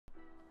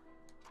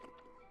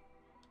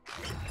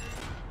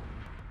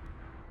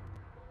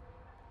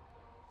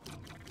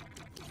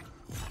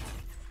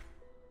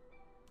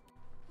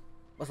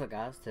What's up,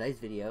 guys? Today's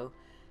video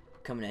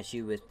coming at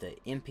you with the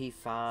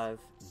MP5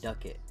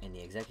 Ducket in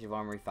the Executive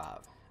Armory 5.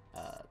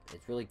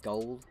 It's really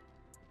gold,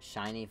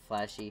 shiny,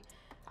 flashy.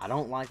 I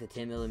don't like the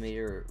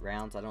 10mm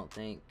rounds, I don't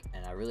think,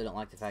 and I really don't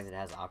like the fact that it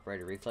has an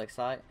operator reflex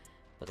sight.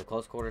 But the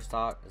close quarter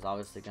stock is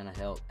obviously going to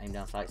help aim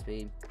down sight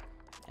speed,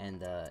 and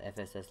the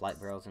FSS light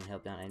barrel is going to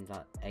help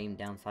aim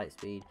down sight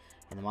speed.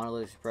 And the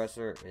monolithic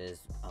suppressor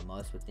is a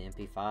must with the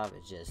MP5.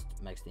 It just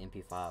makes the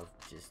MP5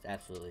 just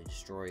absolutely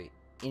destroy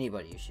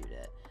anybody you shoot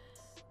at.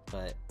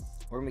 But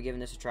we're going to be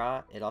giving this a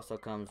try. It also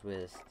comes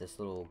with this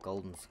little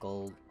golden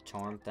skull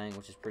charm thing,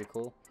 which is pretty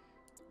cool.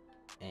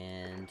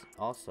 And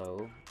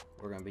also,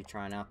 we're going to be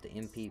trying out the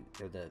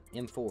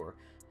M4.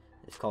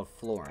 It's called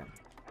Florin.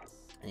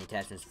 And the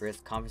attachments for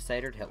wrist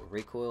compensator to help with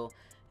recoil.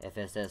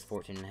 FSS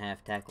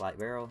 14.5 tack light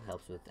barrel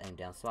helps with aim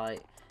down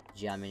sight.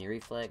 GI mini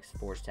reflex,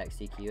 forged tack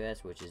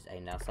CQS, which is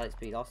aim down sight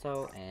speed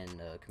also, and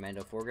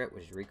commando foregrip,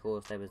 which is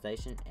recoil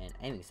stabilization and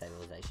aiming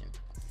stabilization.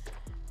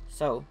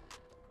 So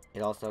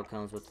it also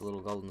comes with the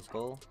little golden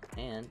skull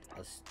and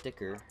a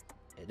sticker.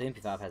 The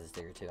MP5 has a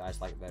sticker too. I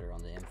just like it better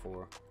on the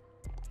M4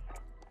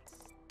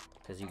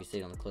 because you can see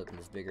it on the clip and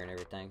it's bigger and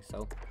everything.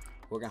 So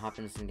we're gonna hop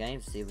into some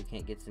games to see if we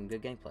can't get some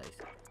good gameplays.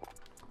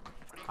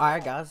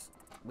 Alright guys,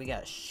 we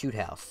got Shoot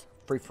House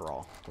free for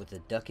all with the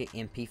Ducket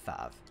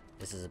MP5.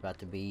 This is about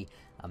to be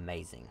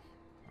amazing.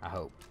 I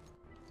hope.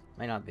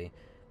 May not be,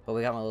 but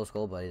we got my little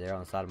skull buddy there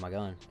on the side of my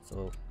gun,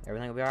 so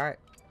everything will be alright.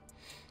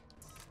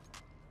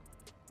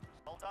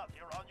 Hold up,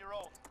 you're on your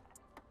own.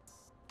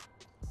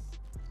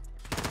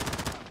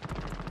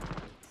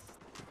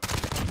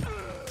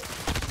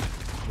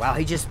 Wow,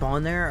 he just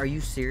spawned there? Are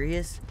you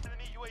serious?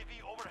 Enemy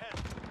UAV overhead.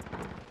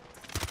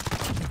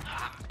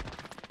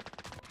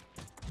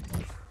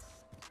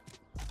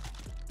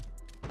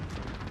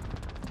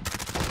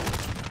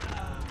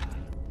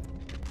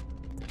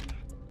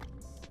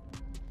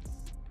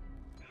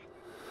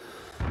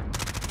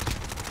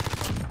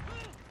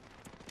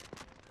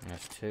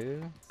 There's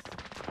two.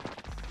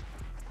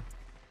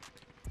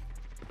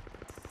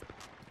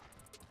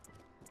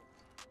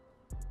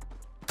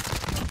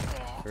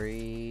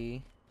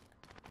 Three.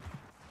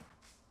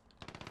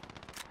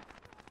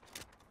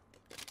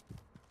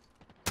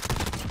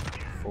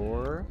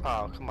 Four.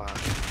 Oh, come on.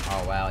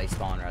 Oh wow, he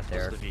spawned right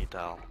there. Where's the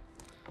VTOL?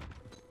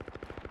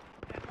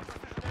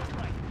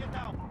 Get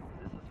down.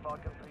 This is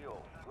Falcon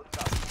 3-0. Good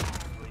copy.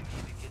 UAV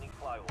beginning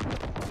flyover.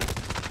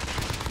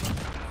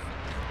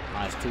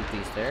 Nice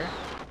two-piece there.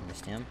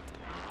 Missed him.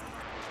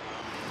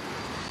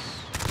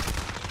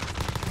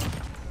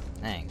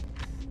 Dang.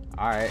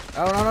 Alright.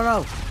 Oh, no, no,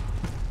 no!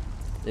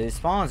 Dude,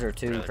 spawns are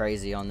too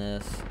crazy on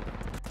this.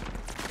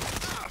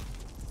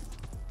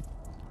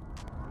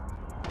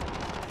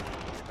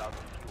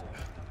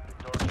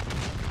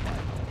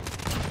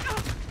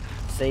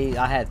 See,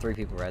 I had three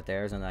people right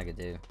there. There's nothing I could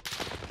do.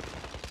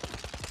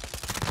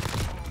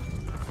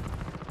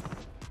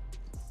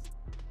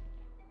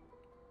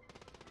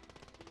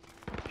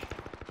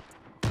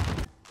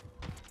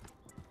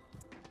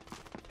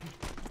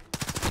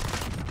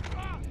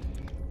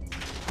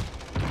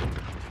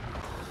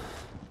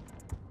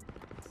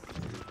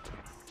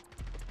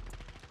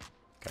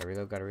 Gotta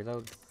reload, gotta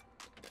reload.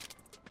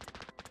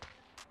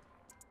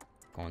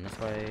 Going this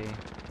way.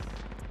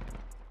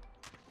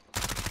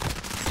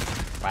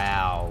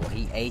 Wow,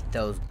 he ate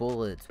those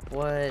bullets.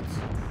 What?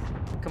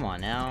 Come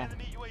on now.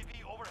 Enemy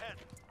UAV overhead.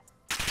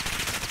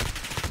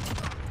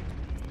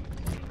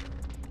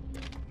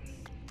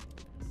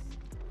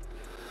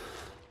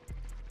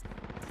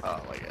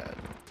 Oh my god.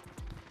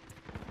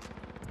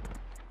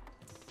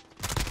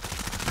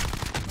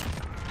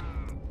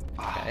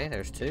 Okay,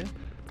 there's two.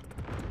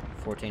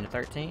 14 to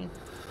 13.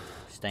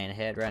 Staying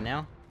ahead right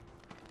now.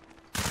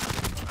 You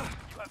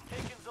have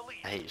taken the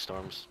lead. I hate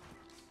storms.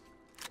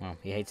 Well,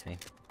 he hates me.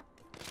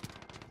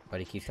 But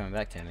he keeps coming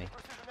back to me.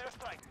 Precision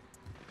airstrike.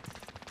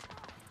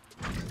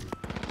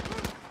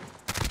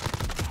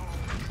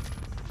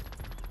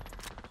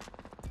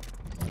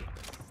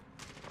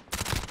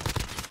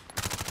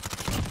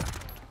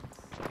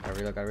 Gotta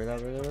reload, gotta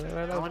reload, reload, How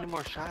reload. many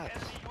more shots?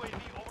 Enemy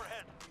UAV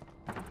overhead.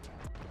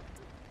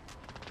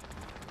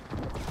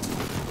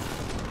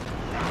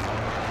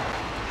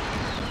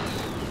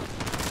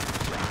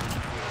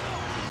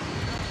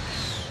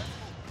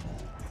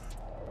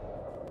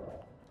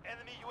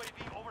 Enemy UAV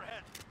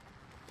overhead.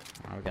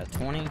 Alright, we got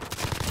 20.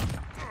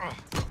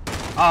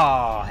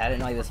 Oh, I didn't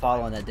know he was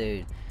following that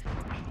dude.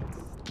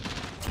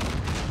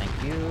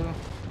 Thank you.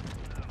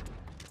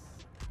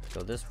 Let's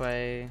go this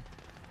way.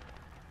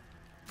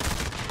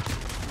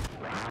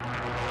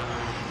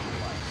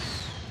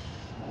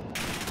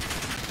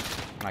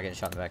 I'm not getting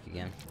shot in the back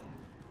again.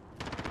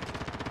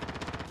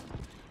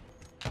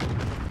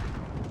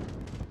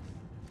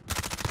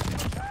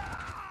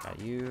 Got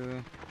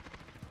you.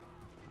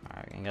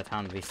 Alright, ain't got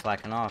time to be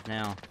slacking off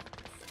now.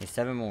 Need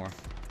 7 more.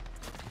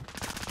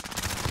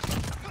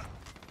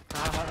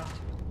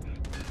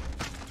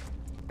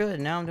 Good,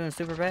 now I'm doing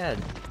super bad.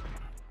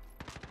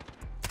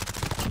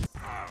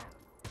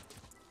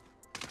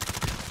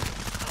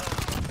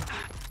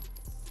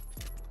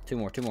 Two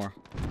more.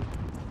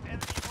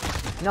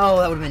 No,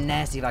 that would have been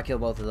nasty if I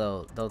killed both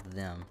of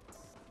them.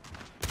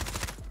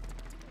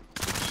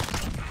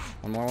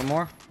 One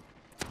more.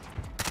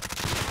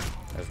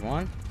 There's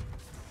one.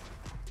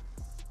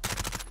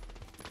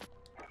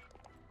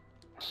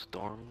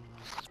 Storm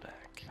is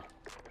back.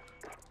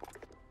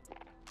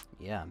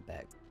 Yeah, I'm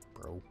back,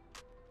 bro.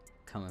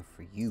 Coming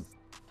for you.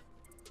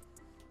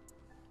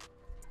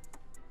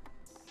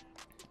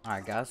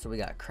 Alright guys, so we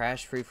got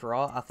Crash Free For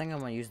All. I think I'm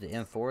going to use the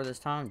M4 this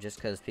time just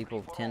because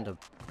people tend to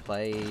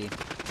play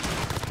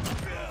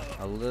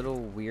a little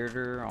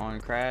weirder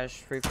on Crash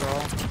Free For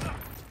All.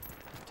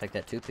 Take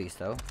that 2-piece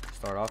though,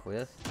 start off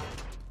with.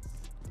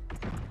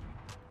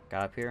 Guy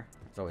up here?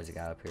 There's always a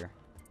guy up here.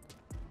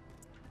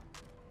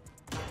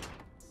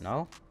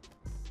 No?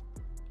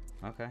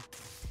 Okay.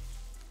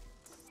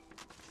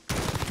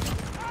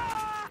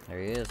 There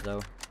he is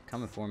though,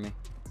 coming for me.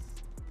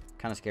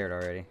 Kinda scared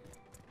already.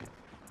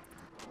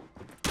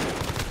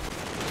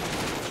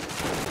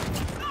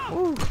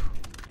 Woo.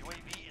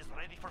 UAV is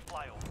ready for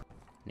flyover.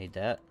 Need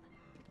that.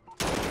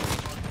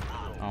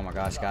 Oh my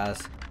gosh,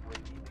 guys.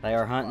 They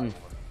are hunting.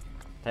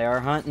 They are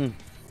hunting.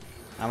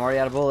 I'm already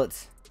out of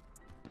bullets.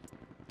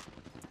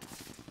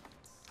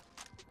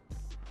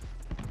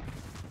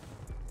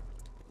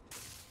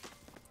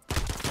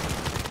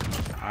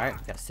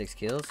 Alright, got 6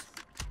 kills.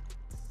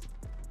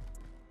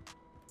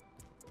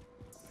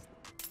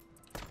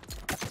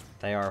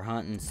 They are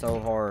hunting so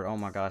hard. Oh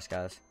my gosh,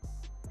 guys.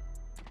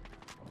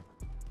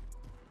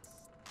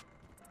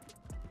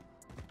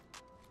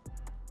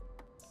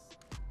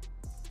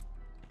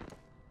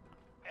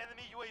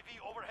 Enemy UAV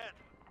overhead.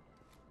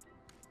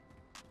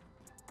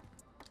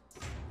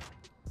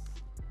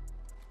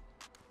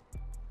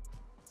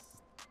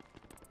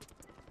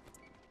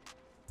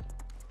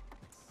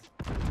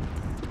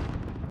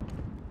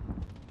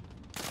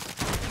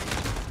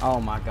 Oh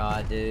my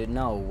god, dude.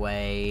 No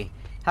way.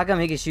 How come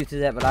he could shoot through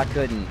that, but I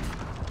couldn't?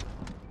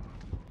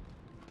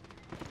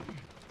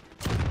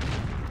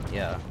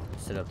 Yeah,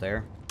 sit up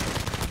there.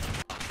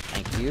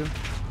 Thank you.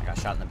 I got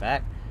shot in the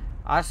back.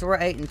 Alright, so we're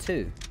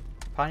 8-2.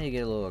 Probably need to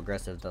get a little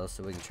aggressive, though,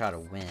 so we can try to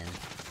win.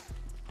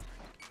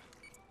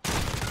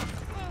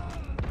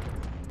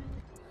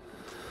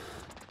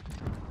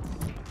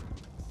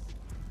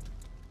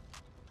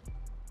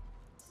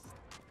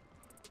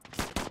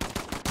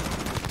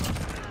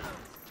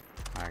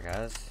 Alright,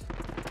 guys.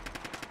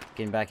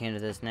 Getting back into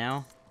this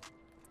now.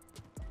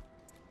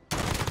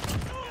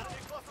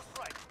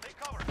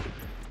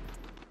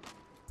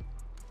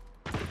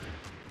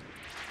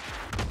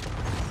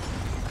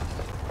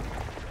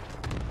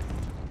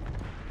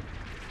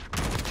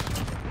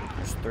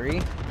 There's 3.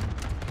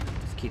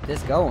 Let's keep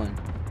this going.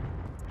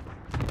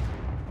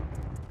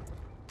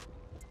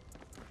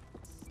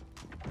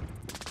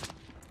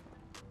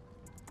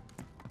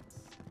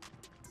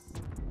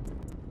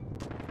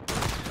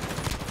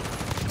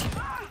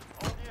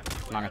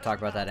 I'm not gonna talk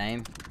about that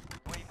aim.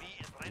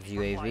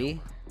 UAV.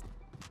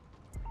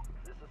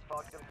 This is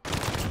Falcon.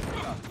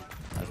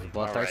 That's the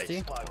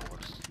bloodthirsty.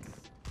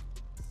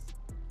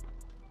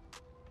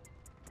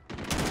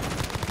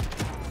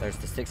 There's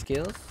the 6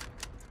 kills.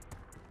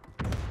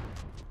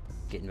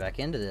 Getting back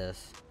into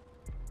this.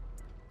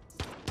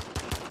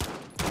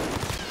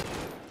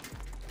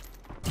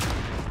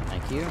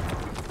 Thank you.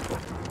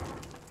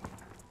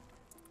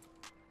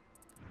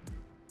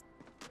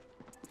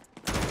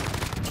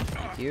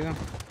 Thank you.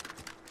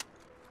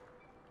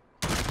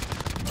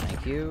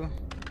 Thank you.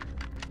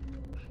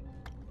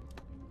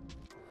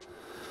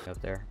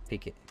 Up there.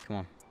 Peek it. Come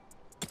on.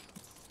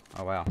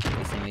 Oh wow.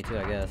 You see me too,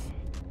 I guess.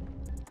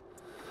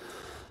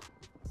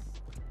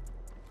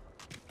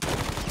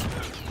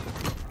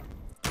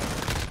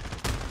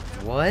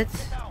 What?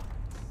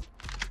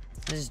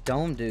 I just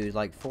domed dude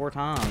like 4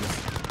 times.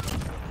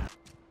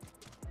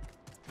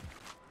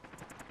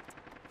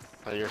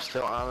 Oh, you're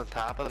still on the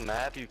top of the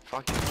map, you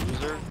fucking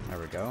loser. There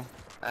we go.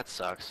 That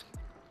sucks.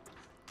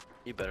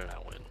 You better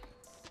not win.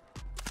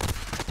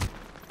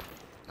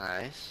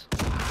 Nice.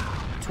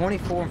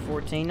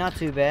 24-14, not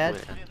too bad.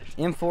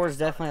 M4 is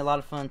definitely a lot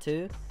of fun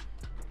too.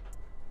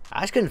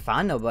 I just couldn't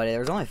find nobody. There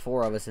was only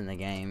 4 of us in the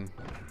game.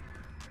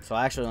 So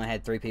I actually only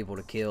had 3 people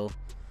to kill.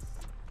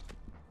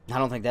 I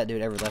don't think that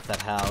dude ever left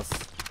that house.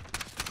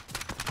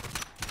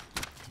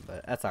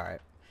 But that's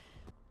alright.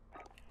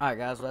 Alright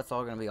guys, well, that's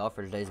all going to be all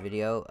for today's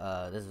video.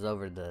 This is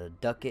over the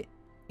Ducket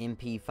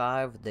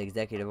MP5, the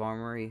Executive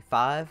Armory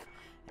 5,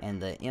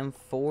 and the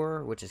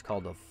M4, which is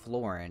called the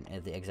Florin,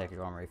 is the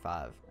Executive Armory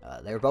 5.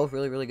 They're both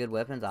really, really good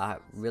weapons. I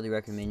really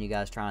recommend you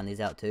guys trying these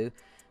out too.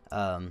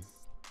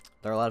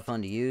 They're a lot of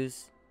fun to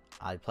use.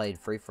 I played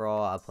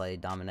free-for-all, I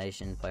played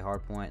domination, play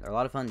hardpoint. They're a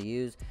lot of fun to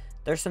use.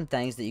 There's some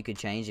things that you could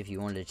change if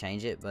you wanted to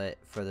change it, but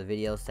for the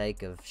video's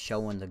sake of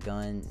showing the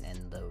gun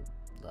and the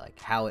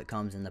how it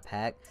comes in the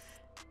pack,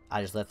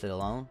 I just left it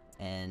alone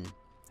and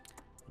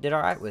did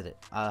alright with it.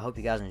 I hope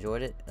you guys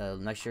enjoyed it.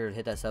 Make sure to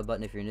hit that sub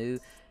button if you're new.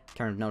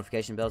 Turn the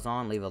notification bells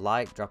on. Leave a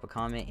like. Drop a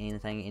comment.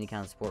 Anything, any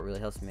kind of support really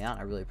helps me out.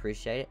 I really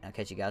appreciate it. I'll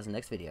catch you guys in the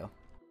next video.